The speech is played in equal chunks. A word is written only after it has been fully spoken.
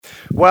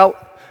Well,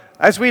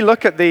 as we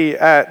look at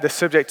the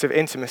subject of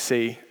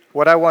intimacy,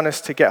 what I want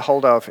us to get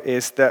hold of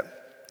is that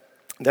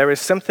there is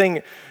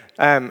something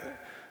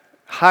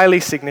highly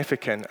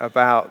significant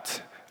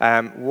about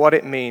what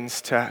it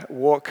means to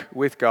walk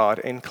with God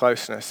in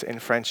closeness, in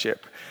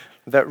friendship,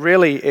 that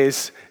really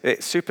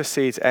it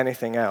supersedes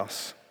anything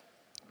else.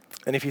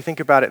 And if you think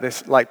about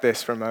it like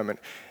this for a moment,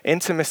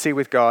 intimacy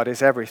with God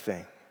is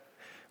everything.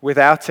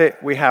 Without it,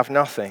 we have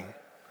nothing.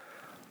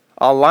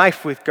 Our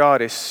life with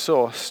God is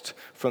sourced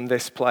from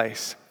this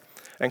place.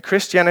 And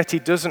Christianity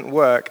doesn't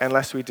work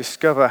unless we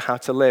discover how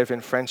to live in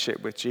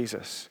friendship with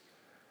Jesus.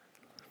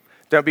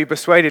 Don't be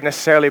persuaded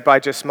necessarily by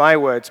just my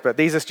words, but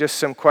these are just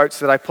some quotes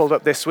that I pulled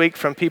up this week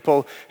from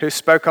people who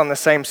spoke on the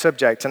same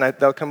subject, and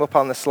they'll come up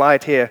on the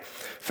slide here.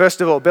 First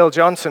of all, Bill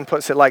Johnson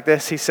puts it like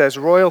this. He says,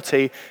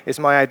 "Royalty is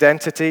my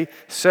identity,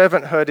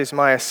 servanthood is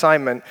my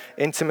assignment,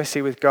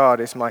 intimacy with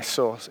God is my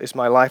source, is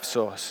my life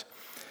source."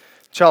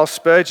 Charles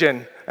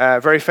Spurgeon,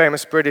 a very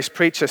famous British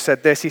preacher,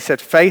 said this. He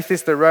said, "Faith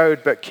is the road,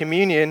 but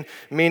communion,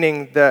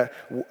 meaning the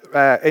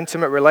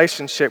intimate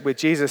relationship with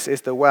Jesus,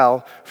 is the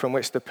well from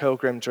which the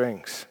pilgrim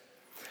drinks."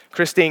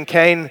 Christine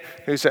Kane,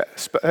 who's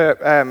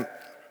a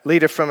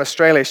leader from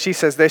Australia, she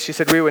says this. She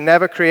said, "We were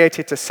never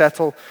created to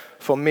settle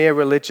for mere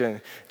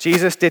religion.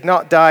 Jesus did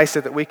not die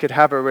so that we could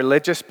have a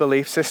religious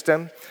belief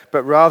system,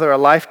 but rather a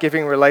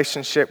life-giving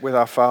relationship with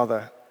our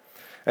Father."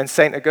 And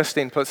St.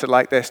 Augustine puts it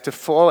like this: to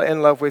fall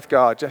in love with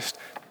God,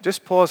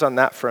 just pause on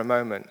that for a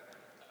moment.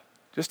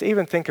 Just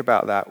even think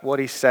about that, what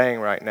he's saying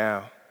right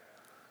now.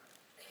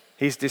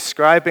 He's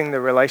describing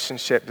the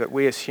relationship that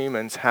we as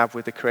humans have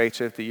with the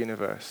creator of the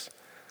universe.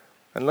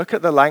 And look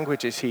at the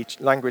language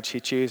he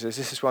chooses.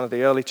 This is one of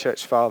the early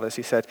church fathers.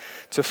 He said,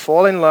 "To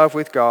fall in love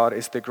with God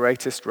is the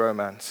greatest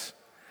romance.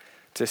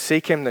 To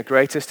seek him, the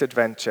greatest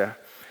adventure.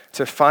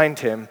 To find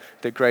him,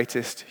 the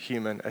greatest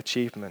human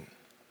achievement."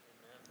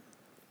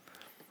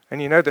 And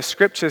you know, the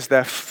scriptures,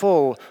 they're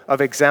full of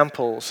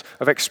examples,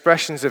 of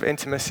expressions of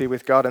intimacy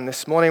with God. And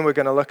this morning we're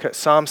going to look at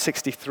Psalm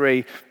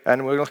 63,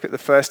 and we'll look at the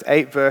first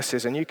 8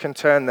 verses, and you can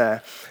turn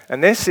there.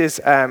 And this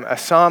is a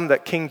psalm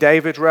that King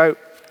David wrote.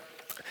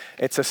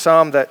 It's a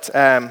psalm that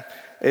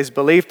is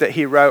believed that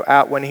he wrote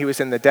out when he was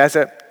in the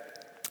desert.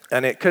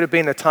 And it could have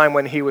been a time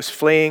when he was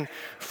fleeing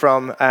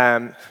from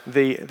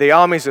the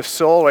armies of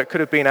Saul, or it could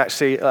have been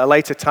actually a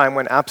later time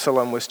when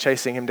Absalom was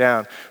chasing him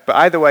down. But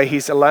either way,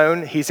 he's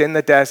alone, he's in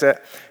the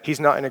desert, he's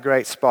not in a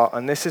great spot.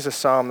 And this is a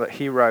psalm that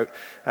he wrote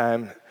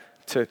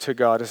to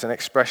God as an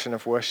expression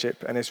of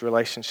worship and his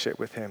relationship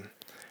with him.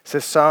 It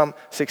says, Psalm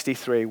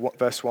 63,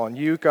 verse 1,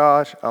 "You,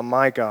 God, are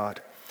my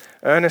God.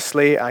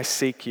 Earnestly I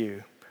seek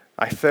you.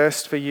 I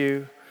thirst for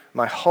you.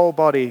 My whole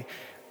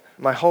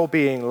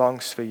being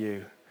longs for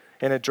you,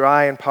 in a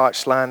dry and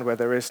parched land where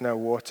there is no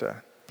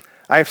water.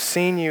 I have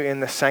seen you in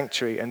the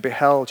sanctuary and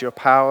beheld your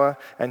power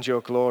and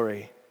your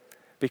glory.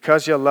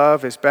 Because your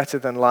love is better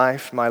than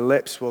life, my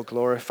lips will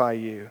glorify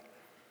you.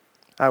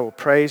 I will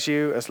praise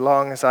you as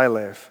long as I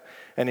live,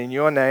 and in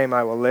your name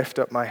I will lift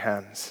up my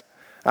hands.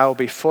 I will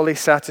be fully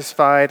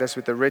satisfied as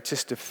with the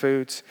richest of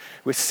foods.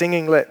 With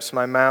singing lips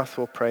my mouth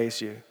will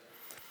praise you.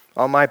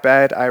 On my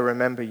bed I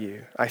remember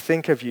you. I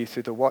think of you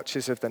through the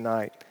watches of the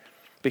night.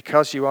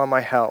 Because you are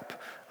my help,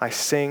 I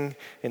sing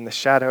in the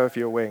shadow of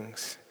your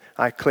wings.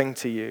 I cling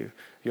to you.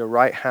 Your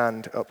right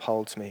hand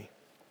upholds me."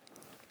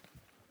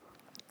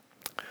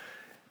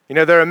 You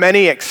know, there are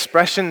many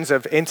expressions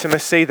of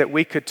intimacy that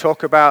we could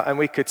talk about and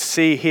we could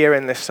see here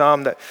in this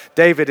psalm that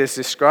David is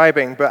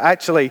describing. But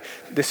actually,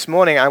 this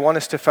morning, I want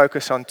us to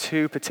focus on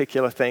 2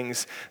 particular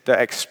things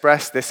that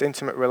express this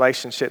intimate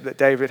relationship that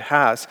David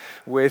has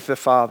with the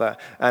Father.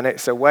 And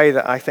it's a way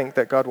that I think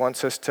that God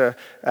wants us to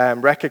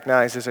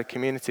recognize as a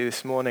community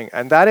this morning.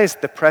 And that is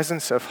the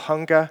presence of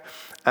hunger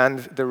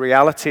and the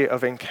reality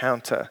of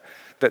encounter.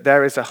 That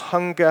there is a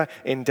hunger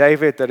in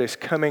David that is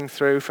coming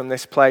through from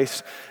this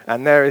place,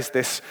 and there is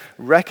this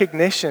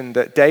recognition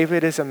that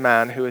David is a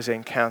man who has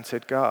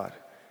encountered God.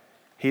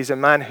 He's a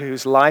man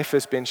whose life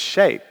has been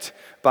shaped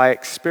by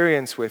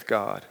experience with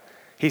God.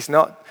 He's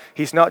not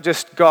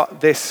just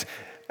got this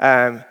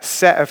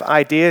set of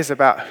ideas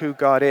about who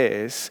God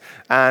is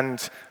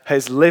and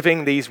is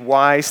living these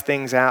wise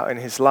things out in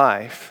his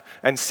life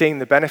and seeing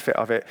the benefit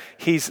of it.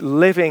 He's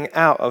living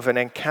out of an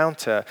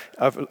encounter,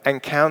 of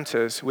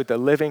encounters with the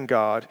living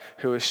God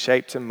who has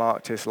shaped and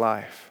marked his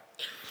life.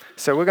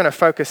 So we're going to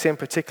focus in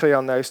particularly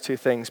on those 2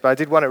 things. But I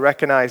did want to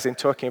recognize in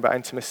talking about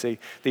intimacy,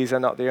 these are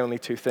not the only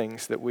 2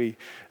 things that we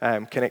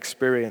can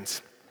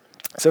experience.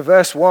 So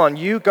verse 1,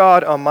 "You,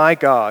 God, are my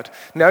God."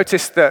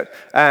 Notice that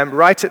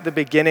right at the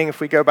beginning, if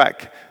we go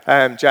back,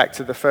 Jack,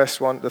 to the first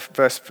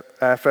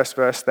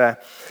verse there.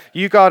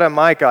 "You, God, are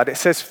my God." It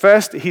says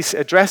first, he's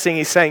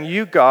saying,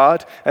 "You,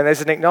 God," and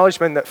there's an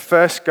acknowledgement that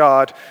first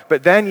God,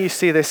 but then you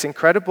see this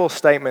incredible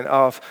statement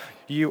of,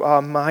 "You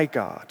are my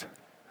God."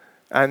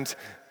 And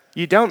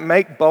you don't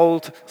make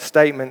bold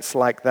statements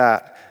like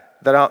that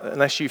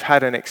unless you've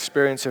had an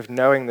experience of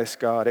knowing this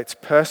God. It's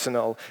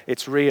personal,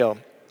 it's real.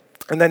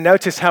 And then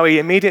notice how he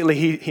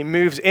immediately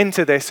moves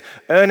into this,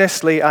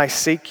 "Earnestly I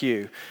seek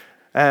you."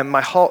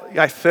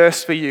 I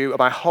thirst for you,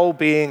 my whole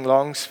being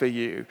longs for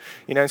you.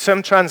 You know, in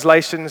some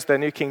translations,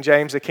 the King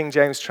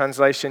James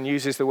translation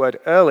uses the word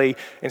early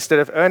instead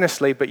of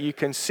earnestly, but you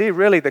can see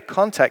really the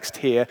context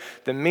here.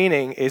 The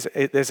meaning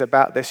is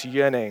about this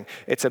yearning.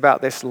 It's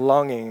about this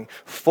longing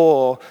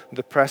for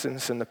the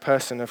presence and the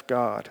person of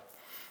God.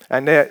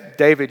 And there,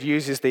 David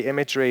uses the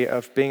imagery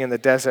of being in the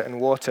desert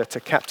and water to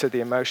capture the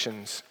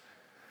emotions.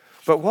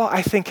 But what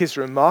I think is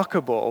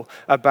remarkable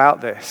about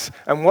this,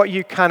 and when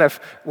you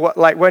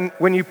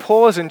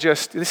pause and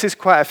this is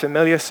quite a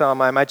familiar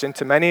psalm, I imagine,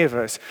 to many of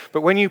us,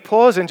 but when you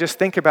pause and just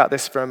think about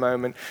this for a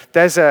moment,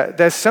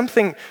 there's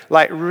something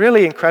like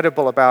really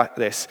incredible about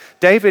this.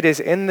 David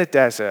is in the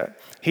desert,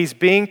 he's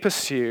being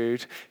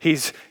pursued,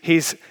 he's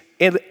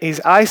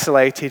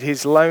isolated,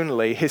 he's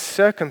lonely, his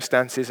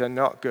circumstances are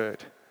not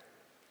good.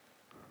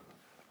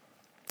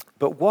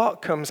 But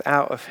what comes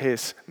out of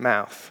his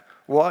mouth?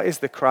 What is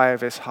the cry of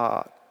his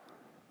heart?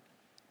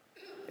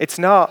 It's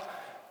not,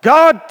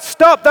 God,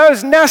 stop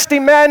those nasty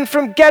men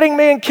from getting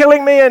me and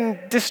killing me and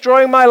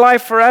destroying my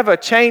life forever.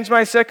 Change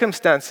my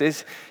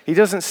circumstances. He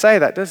doesn't say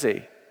that, does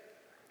he?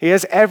 He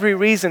has every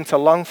reason to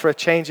long for a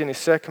change in his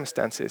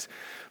circumstances,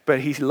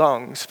 but he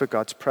longs for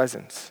God's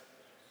presence.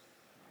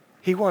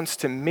 He wants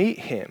to meet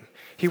him.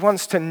 He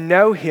wants to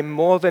know him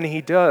more than he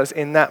does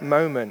in that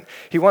moment.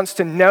 He wants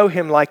to know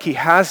him like he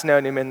has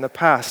known him in the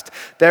past.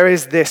 There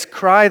is this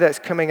cry that's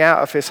coming out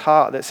of his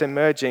heart that's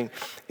emerging.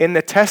 In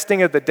the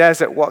testing of the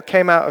desert, what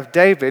came out of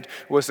David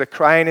was the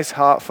cry in his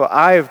heart for,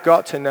 I have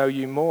got to know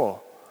you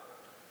more.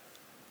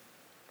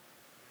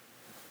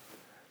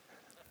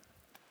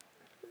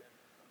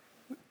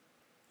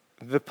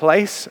 The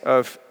place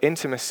of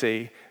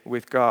intimacy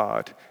with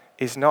God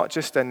is not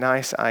just a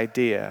nice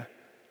idea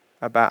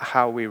about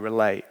how we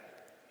relate.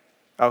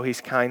 Oh,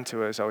 he's kind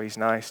to us, or he's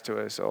nice to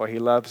us, or he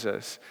loves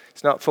us.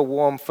 It's not for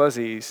warm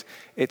fuzzies.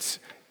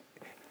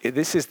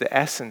 This is the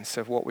essence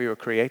of what we were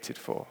created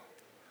for.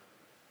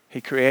 He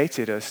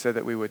created us so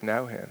that we would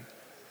know him.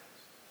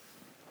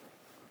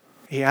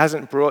 He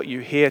hasn't brought you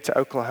here to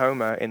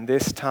Oklahoma in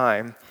this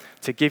time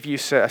to give you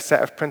a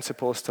set of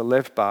principles to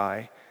live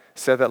by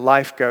so that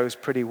life goes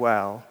pretty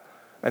well,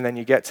 and then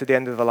you get to the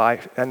end of your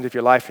life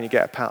and you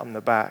get a pat on the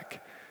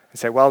back and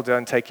say, well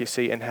done, take your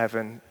seat in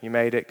heaven, you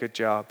made it, good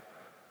job.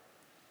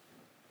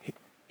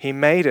 He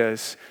made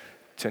us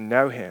to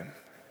know him,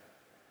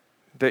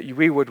 that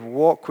we would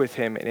walk with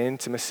him in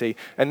intimacy.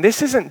 And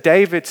this isn't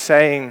David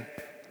saying,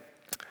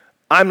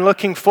 I'm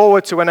looking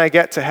forward to when I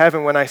get to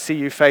heaven, when I see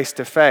you face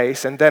to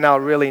face, and then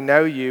I'll really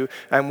know you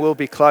and we'll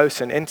be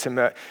close and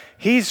intimate.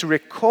 He's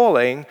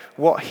recalling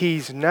what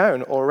he's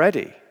known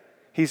already.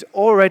 He's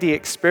already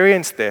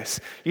experienced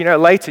this. You know,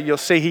 later you'll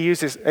see he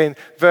uses in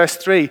verse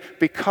 3,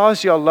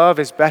 because your love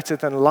is better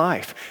than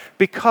life.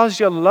 Because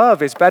your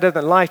love is better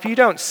than life. You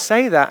don't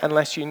say that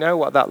unless you know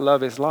what that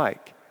love is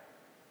like.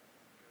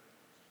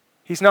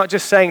 He's not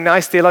just saying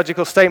nice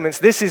theological statements.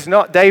 This is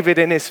not David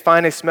in his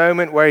finest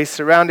moment where he's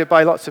surrounded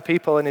by lots of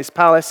people in his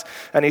palace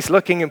and he's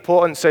looking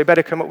important, so he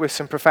better come up with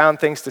some profound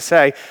things to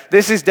say.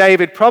 This is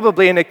David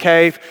probably in a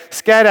cave,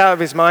 scared out of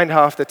his mind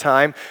half the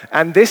time,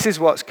 and this is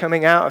what's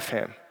coming out of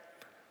him.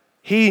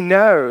 He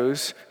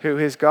knows who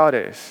his God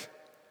is.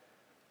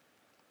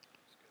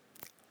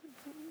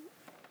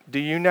 Do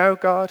you know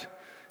God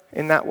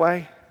in that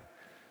way?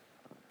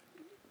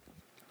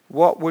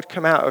 What would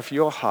come out of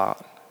your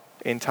heart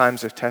in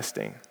times of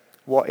testing?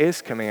 What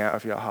is coming out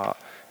of your heart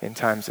in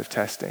times of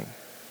testing?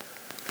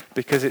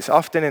 Because it's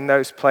often in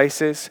those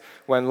places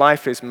when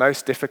life is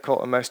most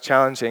difficult and most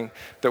challenging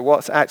that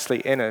what's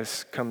actually in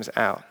us comes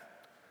out.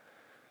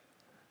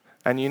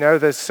 And you know,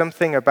 there's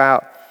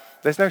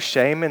no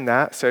shame in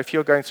that. So if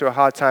you're going through a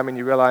hard time and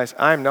you realize,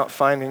 I'm not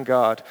finding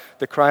God,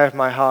 the cry of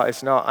my heart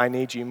is not, I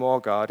need you more,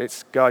 God.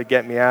 It's, God,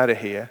 get me out of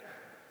here.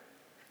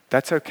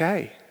 That's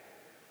okay.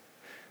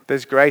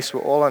 There's grace.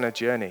 We're all on a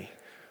journey.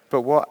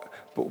 But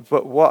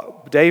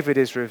what David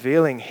is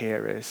revealing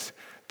here is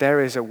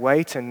there is a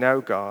way to know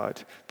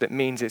God that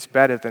means it's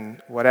better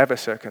than whatever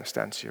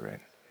circumstance you're in.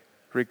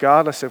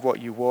 Regardless of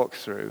what you walk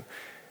through,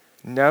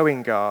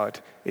 knowing God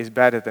is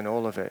better than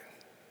all of it.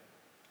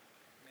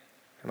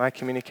 Am I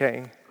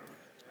communicating?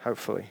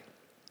 Hopefully.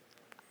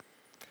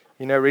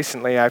 You know,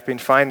 recently I've been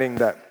finding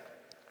that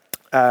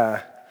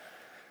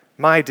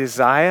my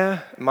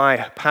desire, my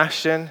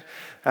passion,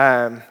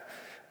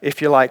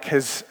 if you like,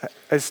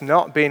 has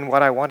not been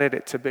what I wanted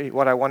it to be,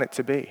 what I want it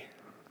to be.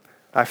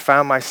 I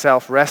found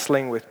myself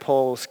wrestling with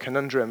Paul's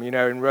conundrum, you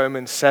know, in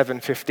Romans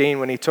 7:15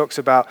 when he talks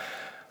about,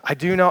 I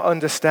do not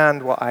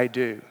understand what I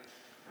do.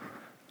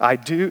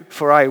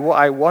 What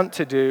I want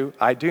to do,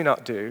 I do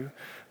not do,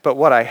 but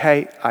what I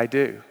hate, I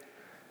do.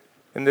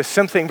 And there's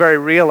something very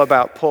real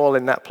about Paul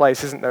in that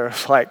place, isn't there?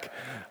 It's like,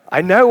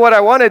 I know what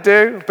I want to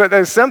do, but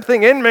there's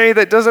something in me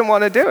that doesn't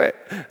want to do it.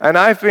 And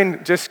I've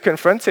been just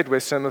confronted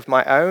with some of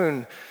my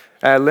own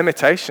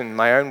limitation,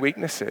 my own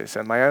weaknesses,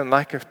 and my own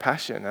lack of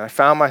passion. And I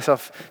found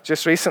myself,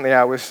 just recently,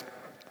 I was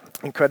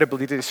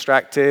incredibly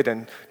distracted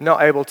and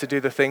not able to do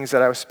the things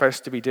that I was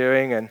supposed to be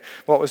doing and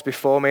what was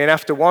before me. And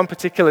after one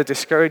particular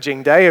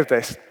discouraging day of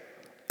this,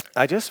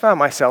 I just found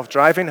myself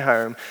driving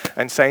home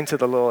and saying to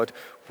the Lord,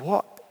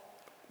 what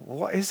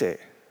is it?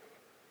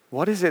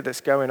 What is it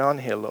that's going on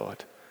here,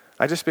 Lord?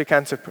 I just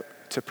began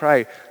to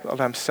pray, Lord,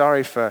 I'm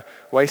sorry for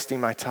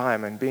wasting my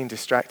time and being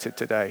distracted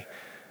today.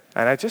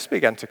 And I just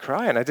began to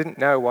cry, and I didn't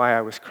know why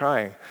I was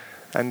crying.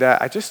 And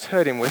I just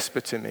heard him whisper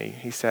to me.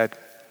 He said,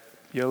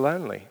 you're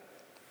lonely.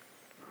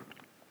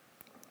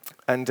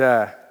 And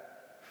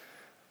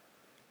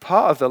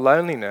part of the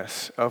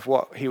loneliness of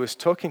what he was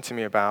talking to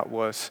me about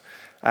was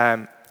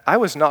I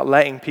was not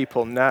letting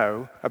people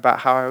know about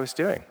how I was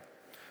doing.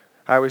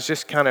 I was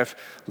just kind of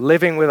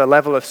living with a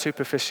level of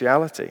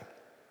superficiality.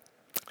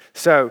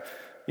 So,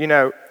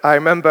 I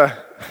remember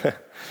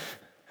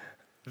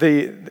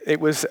it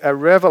was a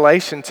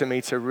revelation to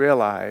me to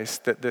realize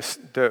that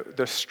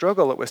the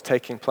struggle that was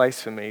taking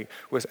place for me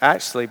was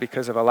actually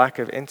because of a lack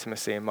of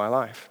intimacy in my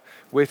life,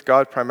 with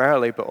God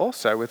primarily, but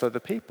also with other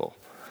people.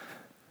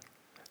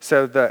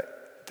 So the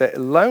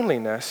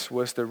loneliness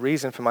was the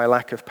reason for my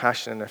lack of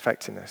passion and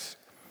effectiveness.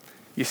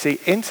 You see,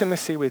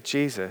 intimacy with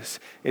Jesus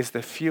is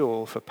the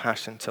fuel for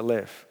passion to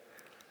live.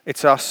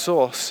 It's our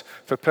source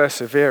for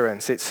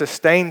perseverance. It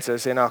sustains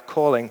us in our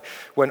calling.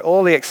 When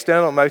all the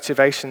external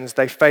motivations,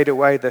 they fade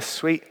away, the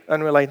sweet,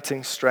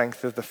 unrelenting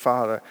strength of the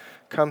Father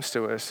comes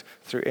to us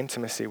through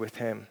intimacy with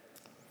him.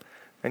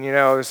 And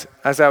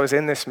as I was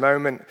in this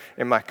moment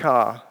in my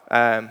car,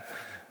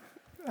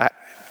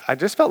 I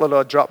just felt the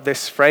Lord drop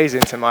this phrase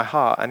into my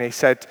heart, and he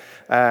said,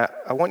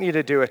 I want you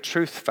to do a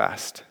truth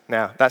fast.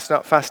 Now, that's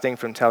not fasting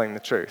from telling the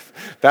truth.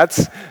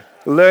 That's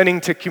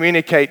learning to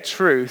communicate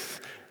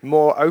truth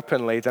more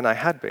openly than I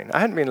had been. I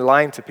hadn't been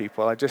lying to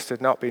people, I just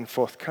had not been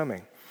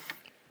forthcoming.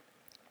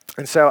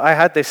 And so I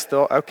had this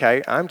thought,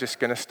 okay, I'm just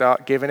going to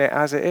start giving it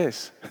as it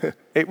is.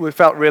 It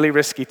felt really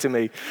risky to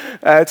me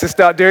to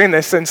start doing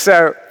this. And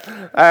so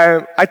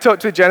I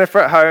talked to Jennifer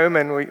at home,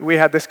 and we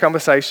had this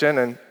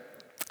conversation,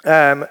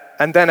 and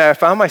then I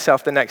found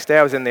myself the next day.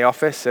 I was in the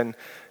office, and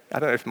I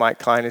don't know if Mike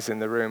Klein is in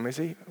the room. Is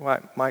he?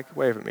 Mike,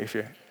 wave at me if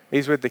you're...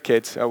 He's with the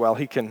kids. Oh, well,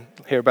 he can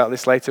hear about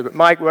this later. But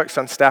Mike works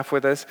on staff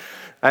with us.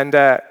 And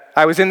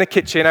I was in the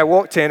kitchen. I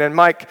walked in, and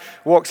Mike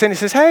walks in. He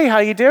says, hey, how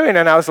you doing?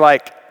 And I was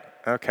like,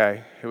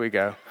 okay, here we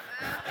go.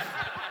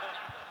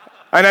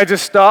 And I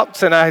just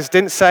stopped, and I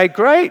didn't say,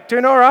 great,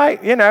 doing all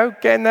right,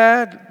 getting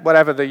there,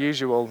 whatever the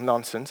usual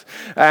nonsense.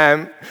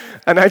 And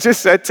I just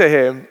said to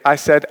him, I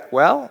said,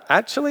 well,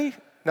 actually,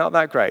 not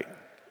that great.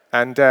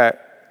 And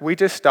we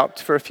just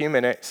stopped for a few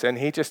minutes, and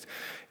it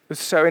was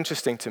so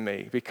interesting to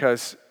me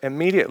because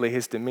immediately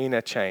his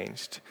demeanor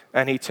changed,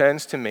 and he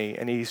turns to me,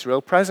 and he's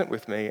real present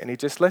with me, and he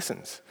just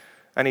listens.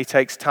 And he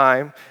takes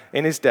time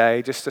in his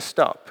day just to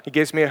stop. He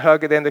gives me a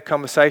hug at the end of the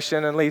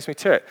conversation and leaves me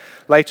to it.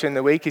 Later in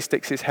the week, he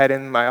sticks his head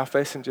in my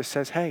office and just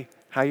says, hey,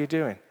 how you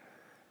doing?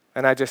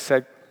 And I just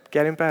said,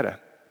 getting better.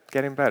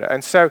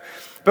 And so,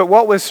 but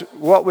what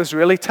was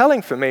really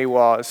telling for me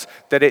was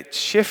that it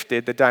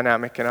shifted the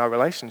dynamic in our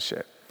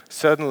relationship.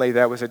 Suddenly,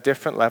 there was a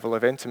different level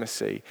of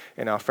intimacy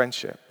in our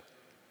friendship.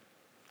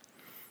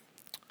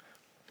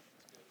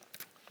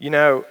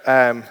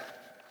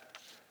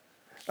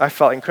 I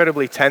felt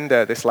incredibly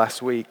tender this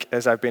last week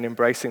as I've been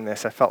embracing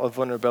this. I felt a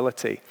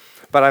vulnerability,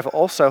 but I've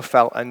also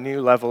felt a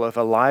new level of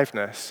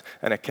aliveness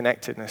and a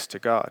connectedness to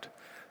God.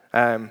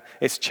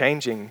 It's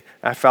changing.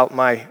 I felt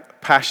my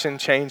passion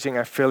changing.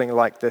 I'm feeling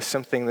like there's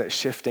something that's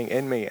shifting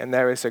in me, and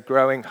there is a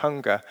growing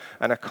hunger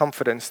and a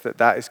confidence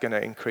that is going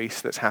to increase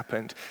that's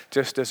happened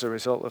just as a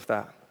result of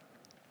that.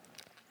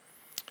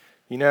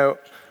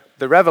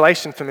 The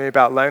revelation for me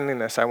about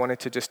loneliness, I wanted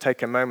to just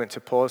take a moment to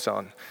pause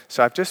on.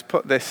 So I've just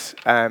put this,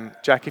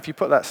 Jack, if you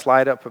put that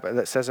slide up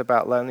that says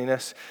about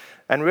loneliness,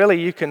 and really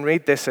you can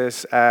read this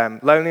as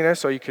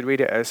loneliness, or you could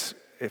read it as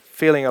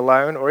feeling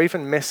alone, or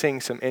even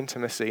missing some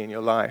intimacy in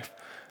your life.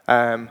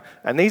 And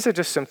these are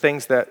just some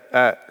things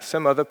that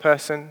some other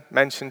person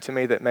mentioned to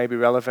me that may be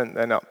relevant.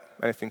 They're not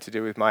anything to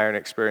do with my own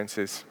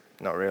experiences.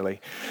 Not really.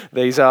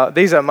 These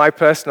are my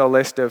personal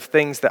list of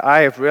things that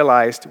I have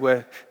realized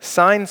were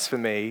signs for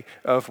me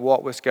of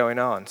what was going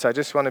on. So I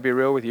just want to be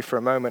real with you for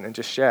a moment and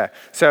just share.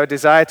 So a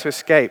desire to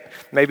escape,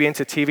 maybe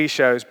into TV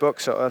shows,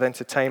 books, or other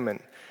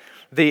entertainment.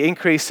 The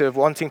increase of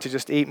wanting to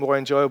just eat more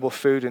enjoyable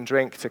food and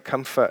drink to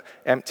comfort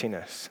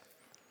emptiness.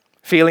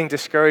 Feeling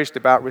discouraged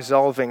about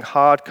resolving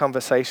hard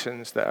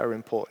conversations that are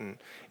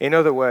important. In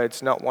other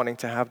words, not wanting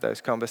to have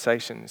those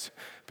conversations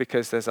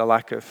because there's a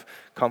lack of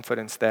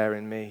confidence there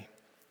in me.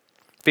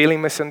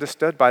 Feeling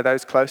misunderstood by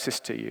those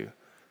closest to you.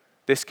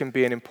 This can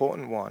be an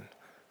important one.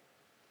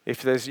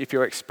 If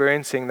you're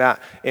experiencing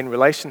that in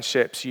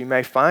relationships, you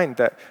may find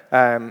that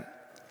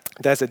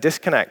there's a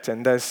disconnect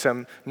and there's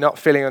some not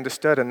feeling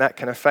understood, and that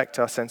can affect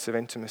our sense of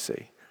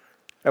intimacy.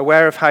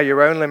 Aware of how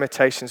your own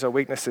limitations or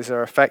weaknesses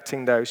are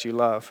affecting those you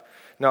love,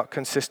 not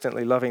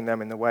consistently loving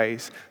them in the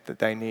ways that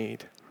they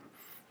need.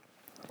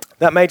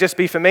 That may just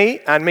be for me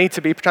and me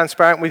to be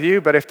transparent with you,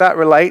 but if that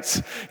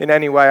relates in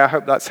any way, I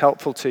hope that's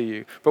helpful to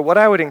you. But what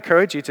I would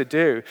encourage you to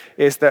do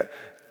is that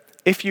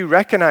if you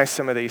recognize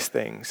some of these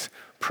things,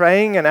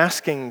 Praying and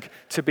asking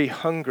to be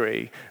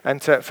hungry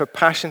and for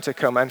passion to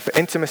come and for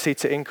intimacy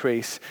to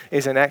increase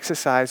is an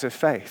exercise of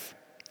faith.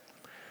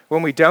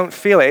 When we don't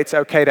feel it, it's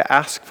okay to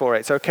ask for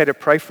it. It's okay to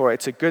pray for it.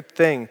 It's a good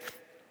thing.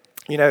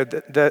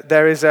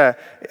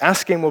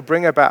 Asking will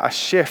bring about a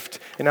shift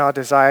in our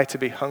desire to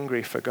be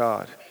hungry for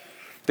God.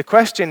 The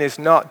question is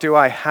not, do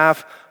I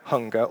have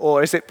hunger,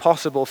 or is it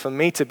possible for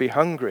me to be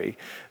hungry?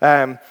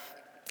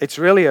 It's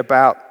really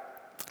about,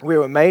 we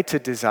were made to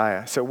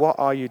desire. So what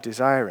are you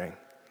desiring?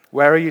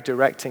 Where are you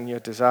directing your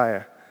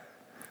desire?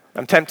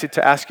 I'm tempted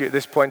to ask you at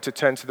this point to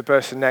turn to the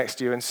person next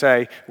to you and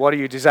say, what are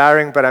you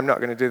desiring? But I'm not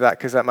going to do that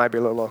because that might be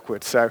a little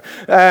awkward. So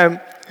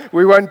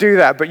we won't do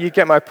that, but you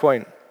get my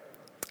point.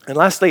 And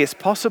lastly, it's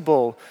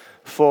possible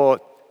for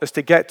us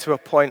to get to a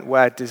point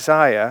where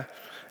desire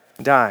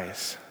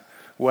dies,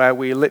 where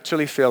we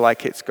literally feel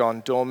like it's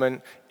gone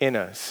dormant in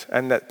us,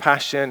 and that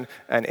passion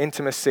and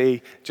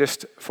intimacy,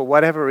 just for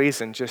whatever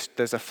reason, just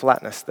there's a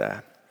flatness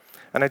there.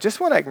 And I just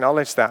want to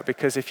acknowledge that,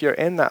 because if you're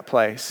in that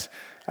place,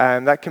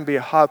 that can be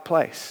a hard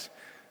place.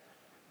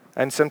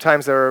 And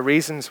sometimes there are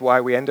reasons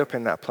why we end up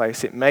in that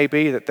place. It may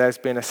be that there's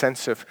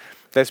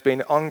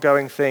been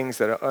ongoing things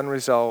that are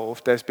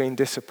unresolved. There's been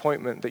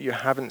disappointment that you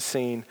haven't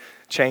seen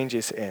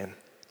changes in.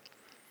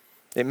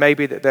 It may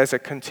be that there's a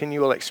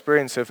continual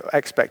experience of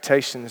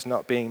expectations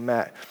not being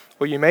met.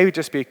 Or you may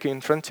just be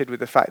confronted with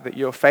the fact that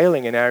you're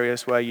failing in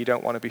areas where you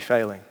don't want to be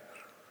failing.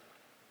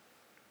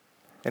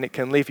 And it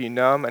can leave you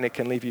numb, and it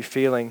can leave you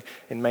feeling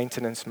in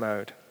maintenance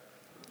mode.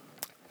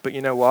 But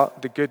you know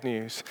what? The good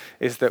news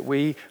is that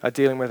we are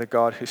dealing with a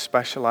God who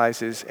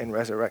specializes in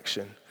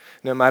resurrection.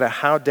 No matter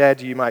how dead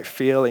you might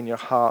feel in your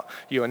heart,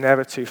 you are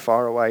never too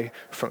far away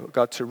from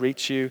God to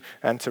reach you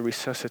and to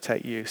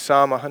resuscitate you.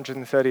 Psalm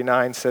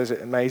 139 says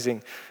it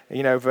amazing,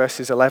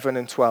 verses 11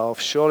 and 12.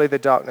 Surely the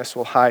darkness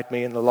will hide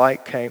me and the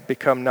light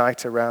become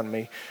night around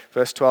me.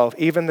 Verse 12,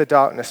 even the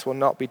darkness will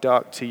not be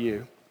dark to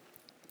you,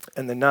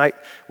 and the night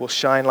will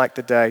shine like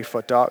the day,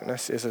 for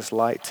darkness is as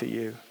light to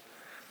you.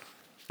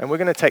 And we're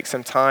going to take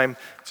some time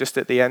just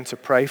at the end to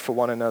pray for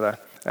one another.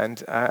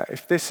 And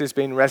if this has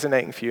been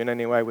resonating for you in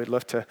any way, we'd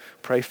love to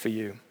pray for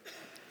you.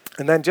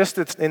 And then just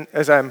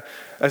as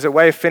a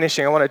way of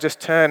finishing, I want to just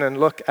turn and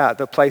look at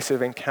the place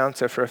of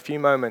encounter for a few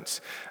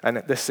moments and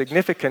the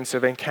significance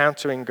of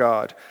encountering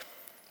God.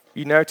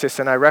 You notice,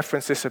 and I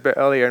referenced this a bit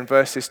earlier in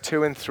verses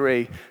 2 and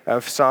 3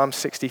 of Psalm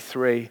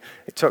 63,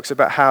 it talks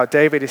about how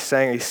David is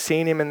saying he's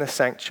seen him in the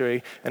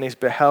sanctuary and he's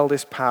beheld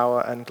his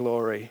power and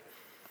glory.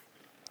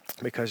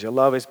 Because your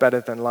love is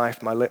better than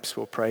life, my lips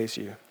will praise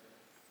you.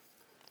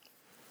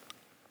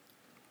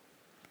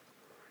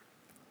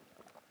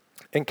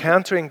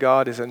 Encountering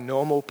God is a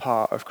normal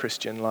part of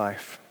Christian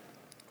life.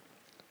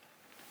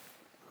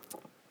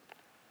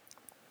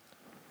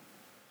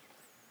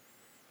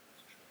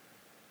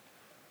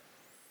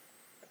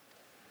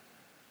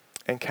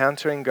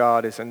 Encountering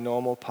God is a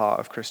normal part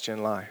of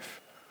Christian life.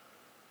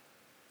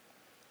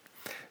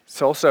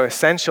 It's also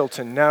essential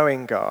to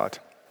knowing God,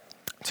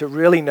 to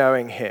really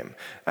knowing Him.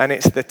 And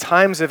it's the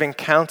times of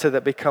encounter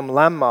that become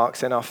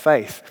landmarks in our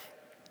faith,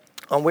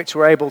 on which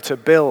we're able to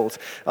build,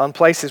 on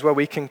places where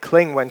we can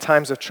cling when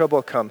times of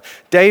trouble come.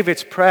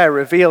 David's prayer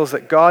reveals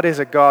that God is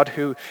a God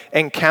who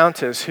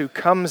encounters, who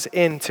comes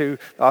into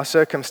our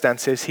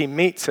circumstances. He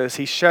meets us,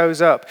 He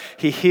shows up,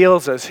 He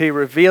heals us, He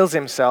reveals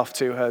Himself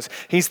to us.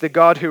 He's the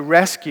God who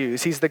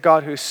rescues, He's the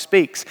God who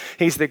speaks,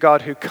 He's the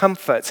God who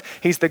comforts,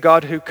 He's the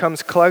God who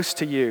comes close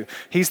to you,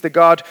 He's the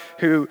God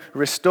who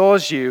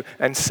restores you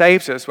and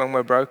saves us when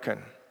we're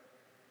broken.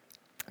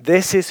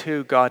 This is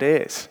who God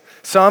is.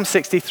 Psalm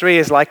 63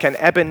 is like an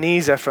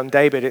Ebenezer from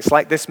David. It's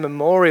like this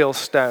memorial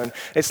stone.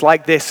 It's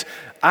like this,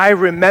 I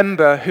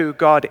remember who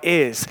God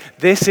is.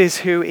 This is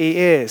who He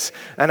is.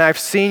 And I've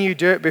seen you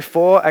do it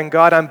before, and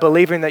God, I'm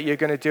believing that you're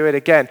going to do it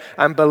again.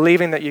 I'm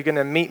believing that you're going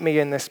to meet me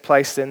in this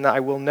place and that I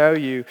will know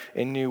you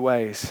in new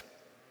ways.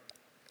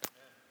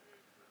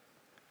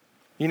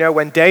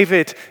 When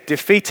David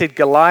defeated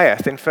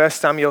Goliath in 1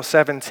 Samuel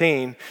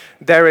 17,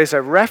 there is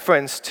a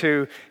reference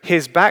to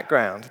his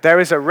background. There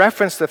is a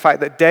reference to the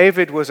fact that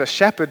David was a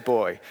shepherd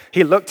boy.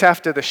 He looked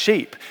after the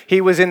sheep.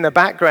 He was in the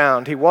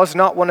background. He was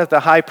not one of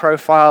the high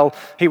profile.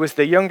 He was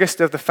the youngest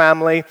of the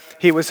family.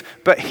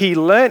 But he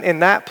learned in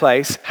that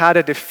place how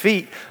to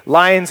defeat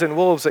lions and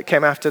wolves that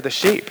came after the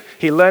sheep.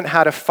 He learned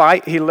how to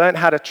fight. He learned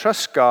how to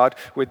trust God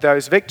with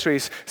those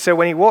victories. So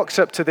when he walks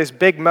up to this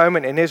big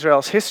moment in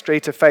Israel's history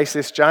to face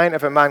this giant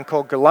of a man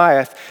called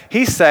Goliath,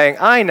 he's saying,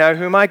 I know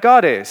who my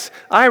God is.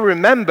 I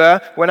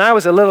remember when I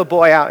was a little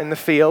boy out in the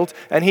field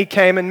and he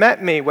came and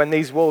met me when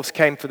these wolves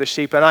came for the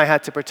sheep and I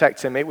had to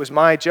protect him. It was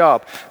my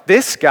job.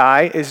 This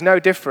guy is no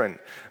different.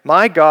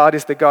 My God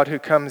is the God who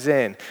comes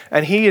in,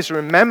 and he is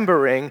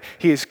remembering,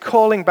 he is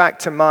calling back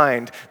to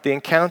mind the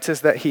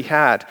encounters that he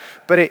had.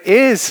 But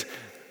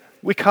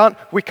we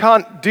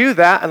can't do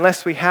that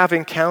unless we have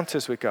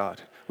encounters with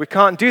God. We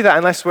can't do that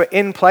unless we're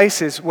in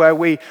places where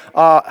we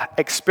are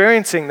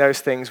experiencing those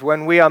things,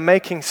 when we are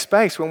making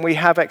space, when we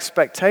have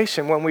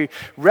expectation, when we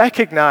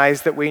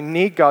recognize that we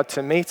need God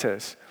to meet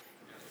us.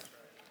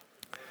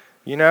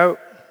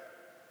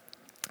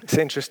 It's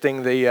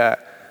interesting, the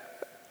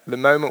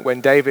moment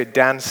when David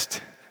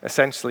danced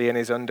essentially in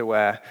his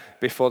underwear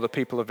before the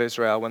people of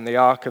Israel, when the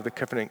Ark of the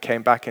Covenant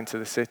came back into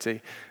the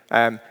city,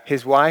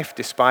 his wife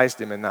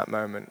despised him in that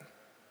moment.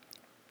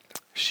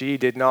 She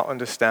did not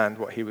understand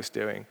what he was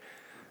doing.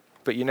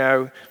 But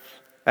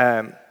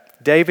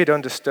David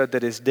understood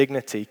that his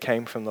dignity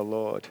came from the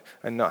Lord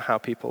and not how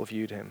people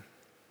viewed him.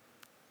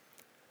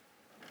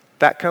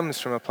 That comes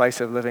from a place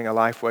of living a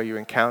life where you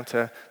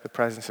encounter the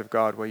presence of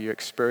God, where you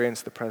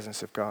experience the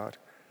presence of God.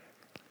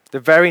 The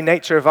very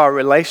nature of our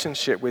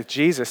relationship with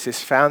Jesus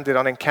is founded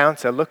on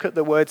encounter. Look at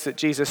the words that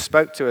Jesus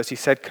spoke to us. He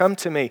said, "Come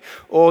to me,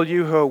 all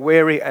you who are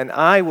weary, and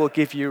I will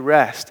give you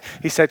rest."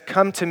 He said,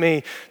 "Come to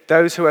me,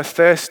 those who are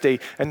thirsty,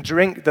 and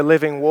drink the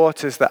living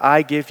waters that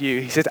I give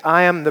you." He said,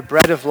 "I am the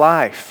bread of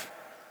life."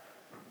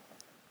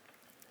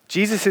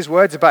 Jesus'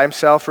 words about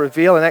himself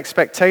reveal an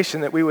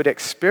expectation that we would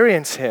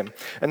experience him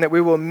and that we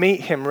will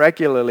meet him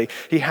regularly.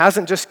 He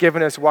hasn't just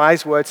given us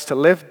wise words to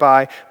live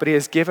by, but he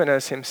has given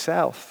us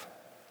himself.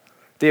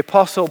 The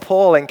Apostle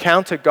Paul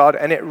encountered God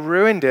and it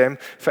ruined him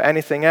for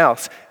anything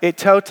else. It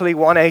totally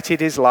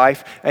 180'd his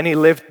life and he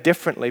lived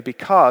differently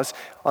because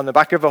on the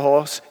back of a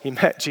horse he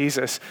met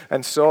Jesus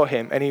and saw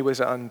him and he was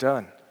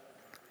undone.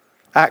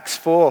 Acts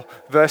 4,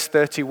 verse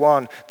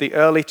 31, the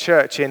early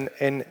church in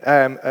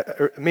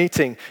a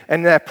meeting,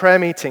 in their prayer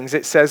meetings,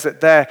 it says that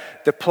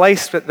the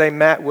place that they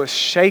met was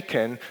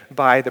shaken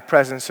by the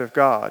presence of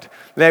God.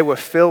 They were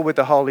filled with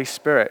the Holy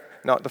Spirit.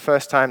 Not the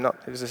first time, it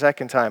was the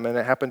second time, and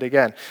it happened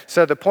again.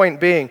 So the point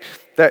being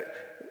that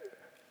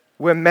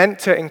we're meant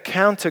to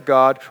encounter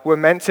God, we're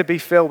meant to be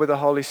filled with the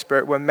Holy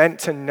Spirit, we're meant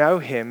to know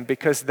him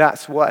because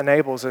that's what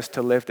enables us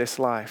to live this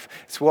life.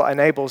 It's what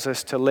enables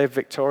us to live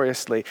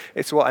victoriously.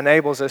 It's what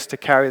enables us to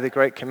carry the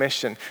Great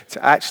Commission,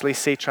 to actually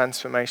see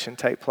transformation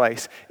take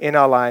place in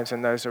our lives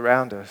and those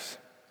around us.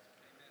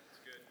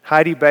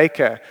 Heidi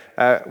Baker,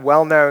 a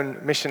well-known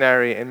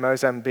missionary in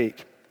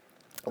Mozambique,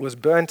 was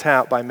burnt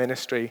out by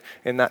ministry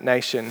in that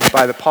nation,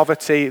 by the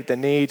poverty, the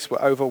needs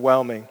were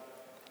overwhelming.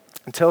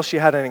 Until she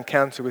had an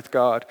encounter with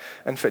God.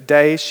 And for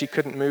days, she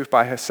couldn't move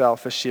by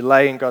herself as she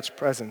lay in God's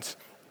presence.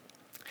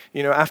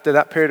 After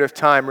that period of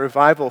time,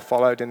 revival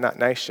followed in that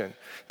nation.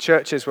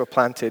 Churches were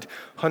planted.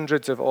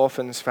 Hundreds of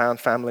orphans found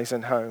families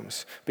and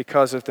homes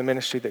because of the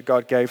ministry that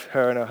God gave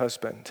her and her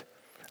husband.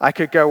 I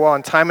could go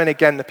on. Time and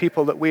again, the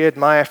people that we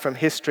admire from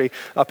history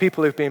are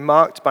people who've been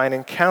marked by an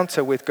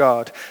encounter with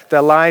God,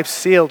 their lives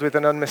sealed with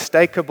an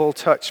unmistakable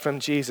touch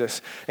from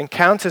Jesus.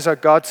 Encounters are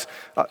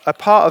a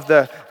part of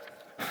the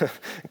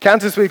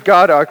encounters with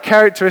God are a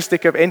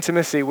characteristic of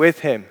intimacy with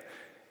him.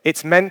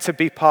 It's meant to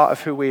be part of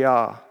who we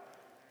are.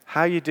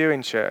 How are you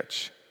doing,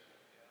 church?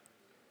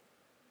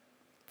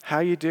 How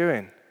are you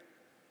doing?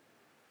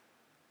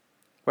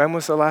 When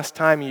was the last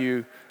time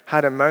you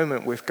had a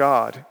moment with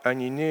God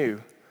and you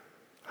knew,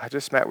 I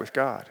just met with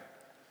God?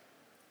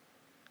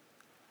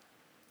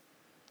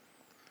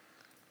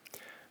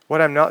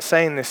 What I'm not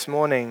saying this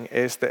morning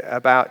is that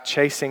about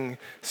chasing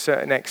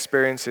certain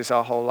experiences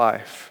our whole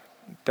life.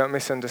 Don't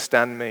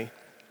misunderstand me.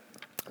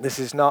 This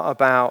is not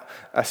about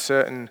a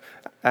certain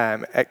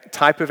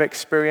type of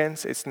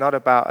experience. It's not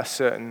about a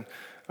certain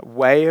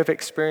way of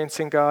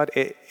experiencing God.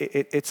 It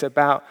is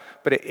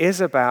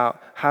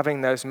about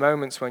having those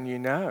moments when you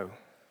know.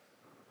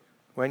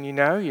 When you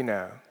know, you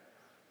know.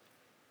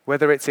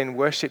 Whether it's in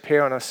worship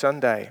here on a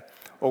Sunday,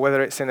 or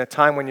whether it's in a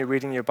time when you're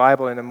reading your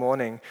Bible in the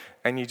morning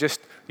and you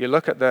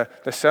look at the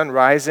sun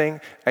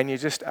rising and you're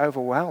just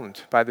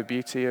overwhelmed by the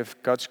beauty of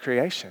God's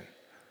creation.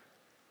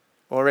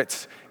 Or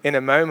it's in a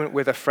moment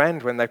with a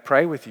friend when they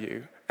pray with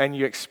you and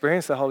you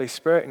experience the Holy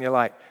Spirit and you're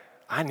like,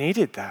 I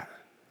needed that.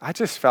 I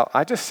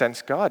just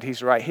sensed God.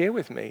 He's right here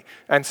with me.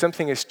 And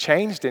something has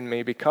changed in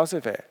me because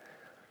of it.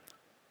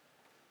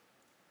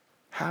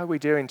 How are we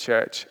doing,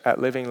 church, at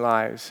living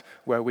lives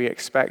where we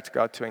expect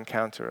God to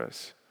encounter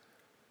us?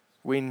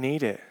 We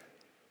need it.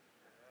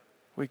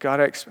 We got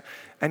to,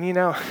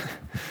 and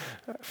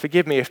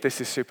forgive me if this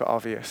is super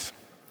obvious.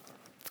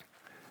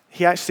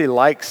 He actually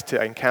likes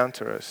to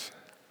encounter us.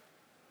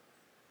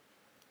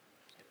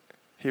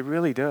 He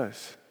really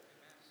does.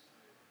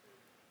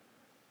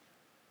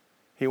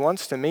 He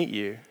wants to meet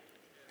you.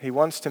 He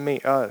wants to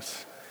meet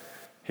us.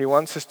 He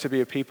wants us to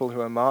be a people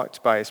who are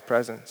marked by his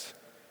presence.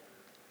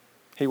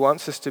 He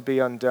wants us to be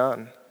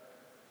undone.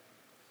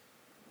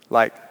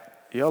 Like,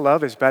 your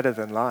love is better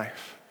than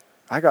life.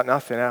 I got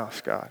nothing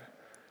else, God.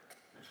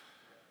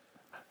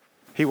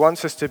 He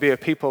wants us to be a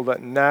people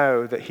that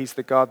know that he's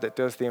the God that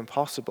does the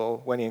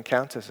impossible when he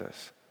encounters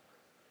us.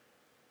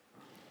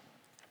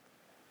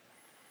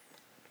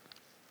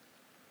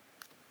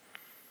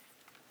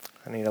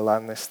 I need to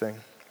land this thing.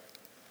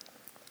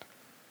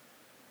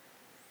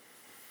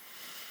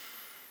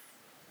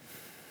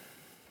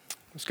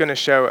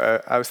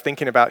 I was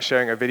thinking about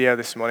showing a video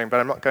this morning, but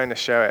I'm not going to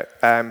show it,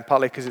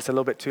 partly because it's a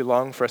little bit too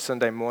long for a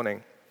Sunday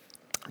morning.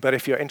 But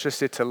if you're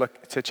interested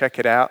to check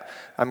it out,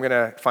 I'm going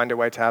to find a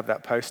way to have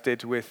that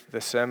posted with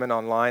the sermon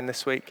online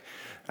this week.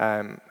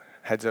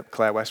 Heads up,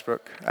 Claire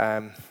Westbrook.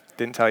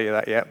 Didn't tell you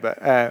that yet,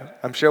 but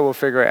I'm sure we'll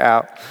figure it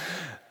out.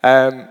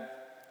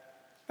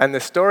 And the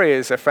story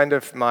is a friend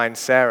of mine,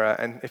 Sarah,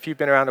 and if you've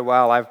been around a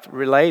while, I've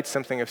relayed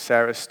something of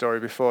Sarah's story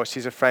before.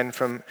 She's a friend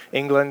from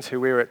England who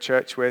we were at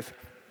church with,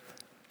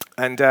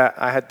 and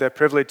I had the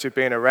privilege of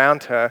being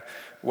around her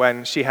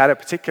when she had a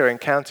particular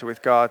encounter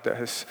with God that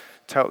has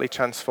totally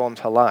transformed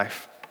her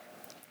life.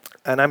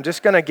 And I'm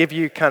just going to give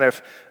you kind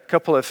of a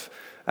couple of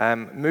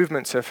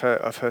movements of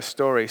her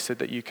story so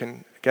that you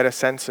can get a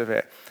sense of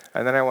it,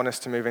 and then I want us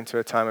to move into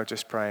a time of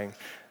just praying.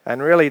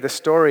 And really, the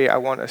story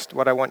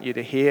what I want you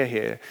to hear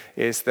here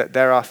is that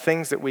there are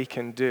things that we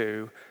can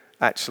do,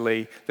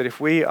 actually, that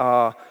if we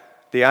are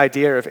the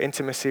idea of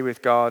intimacy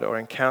with God or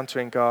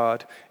encountering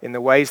God in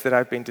the ways that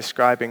I've been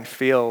describing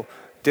feel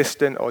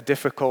distant or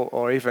difficult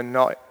or even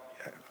not,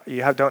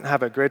 don't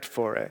have a grid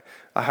for it.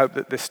 I hope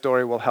that this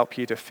story will help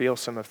you to feel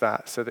some of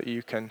that so that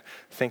you can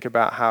think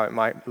about how it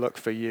might look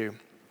for you.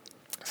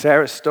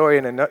 Sarah's story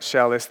in a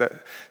nutshell is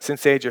that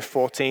since the age of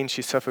 14,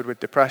 she suffered with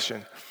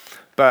depression,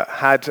 but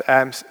had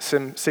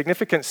some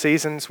significant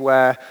seasons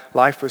where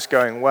life was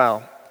going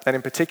well. And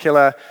in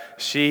particular,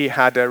 she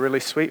had a really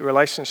sweet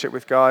relationship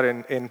with God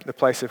in the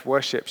place of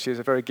worship. She was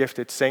a very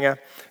gifted singer.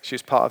 She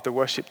was part of the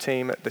worship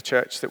team at the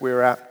church that we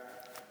were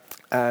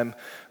at.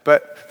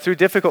 But through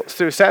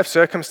a set of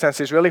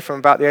circumstances, really from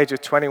about the age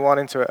of 21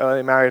 into her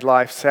early married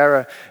life,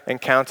 Sarah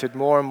encountered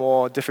more and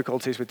more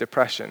difficulties with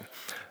depression.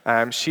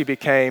 It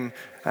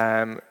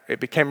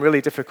became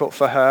really difficult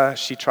for her.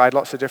 She tried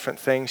lots of different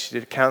things. She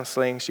did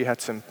counseling. She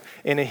had some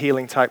inner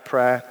healing type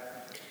prayer.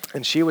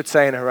 And she would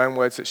say in her own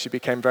words that she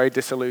became very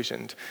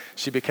disillusioned.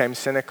 She became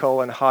cynical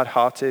and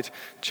hard-hearted.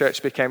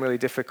 Church became really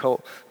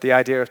difficult. The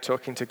idea of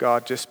talking to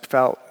God just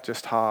felt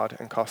just hard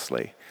and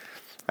costly.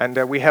 And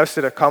we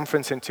hosted a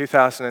conference in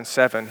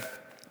 2007. It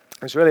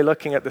was really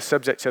looking at the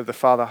subject of the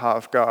Father heart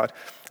of God.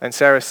 And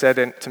Sarah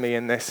said to me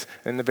in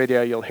the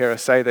video, you'll hear her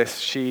say this,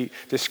 she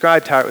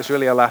described how it was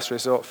really a last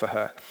resort for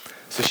her.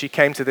 So she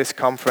came to this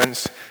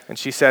conference, and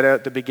she said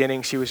at the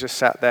beginning she was just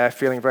sat there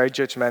feeling very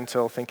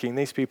judgmental, thinking,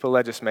 these people,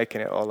 they're just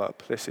making it all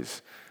up. This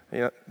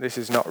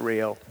is not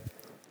real.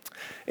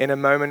 In a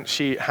moment,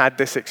 she had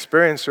this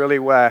experience really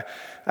where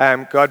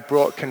God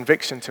brought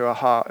conviction to her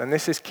heart. And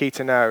this is key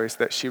to know, is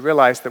that she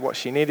realized that what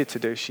she needed to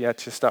do, she had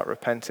to start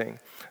repenting.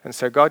 And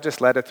so God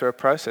just led her through a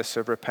process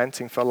of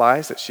repenting for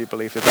lies that she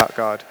believed about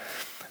God.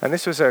 And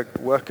this was a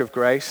work of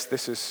grace.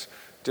 This is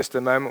just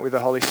a moment with the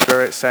Holy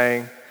Spirit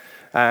saying,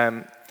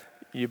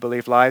 you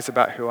believe lies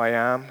about who I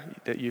am,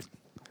 that you've...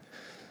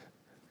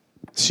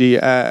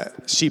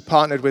 She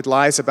partnered with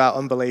lies about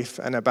unbelief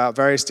and about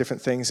various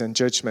different things and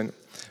judgment.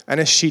 And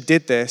as she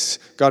did this,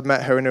 God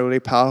met her in a really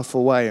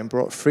powerful way and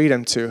brought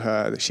freedom to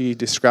her. She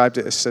described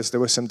it as there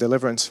was some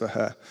deliverance for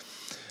her.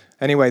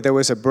 Anyway, there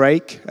was a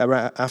break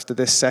after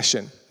this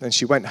session, and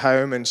she went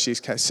home and she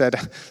said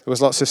there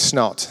was lots of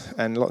snot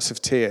and lots of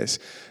tears.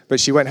 But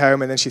she went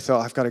home and then she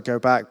thought, I've got to go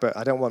back, but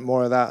I don't want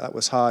more of that. That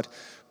was hard.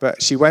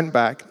 But she went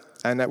back,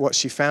 and what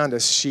she found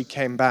as she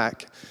came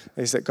back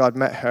is that God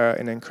met her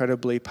in an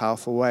incredibly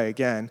powerful way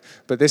again,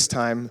 but this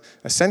time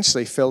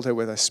essentially filled her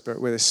with His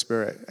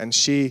Spirit. And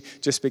she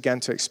just began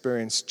to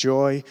experience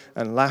joy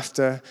and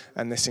laughter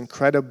and this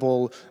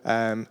incredible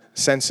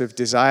sense of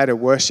desire to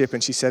worship.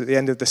 And she said at the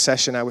end of the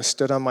session, I was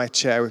stood on my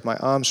chair with my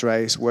arms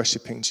raised,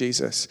 worshiping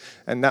Jesus.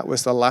 And that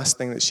was the last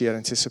thing that she had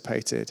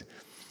anticipated.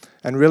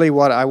 And really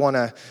what I want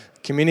to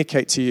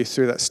communicate to you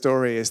through that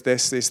story is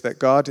that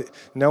God,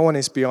 no one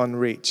is beyond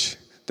reach.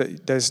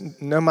 That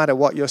no matter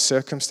what your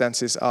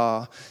circumstances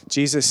are,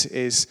 Jesus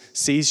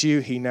sees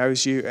you, He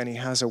knows you, and He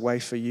has a way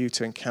for you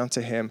to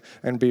encounter Him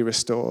and be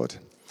restored.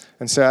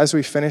 And so as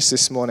we finish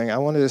this morning, I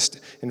want to just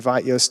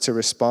invite us to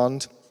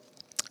respond.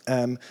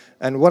 And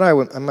what I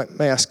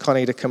may ask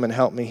Connie to come and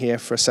help me here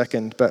for a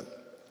second, but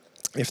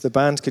if the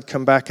band could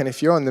come back, and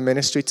if you're on the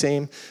ministry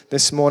team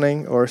this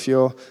morning, or if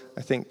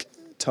I think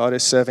Todd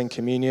is serving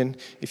communion,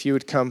 if you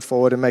would come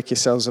forward and make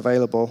yourselves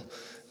available,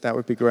 that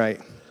would be great.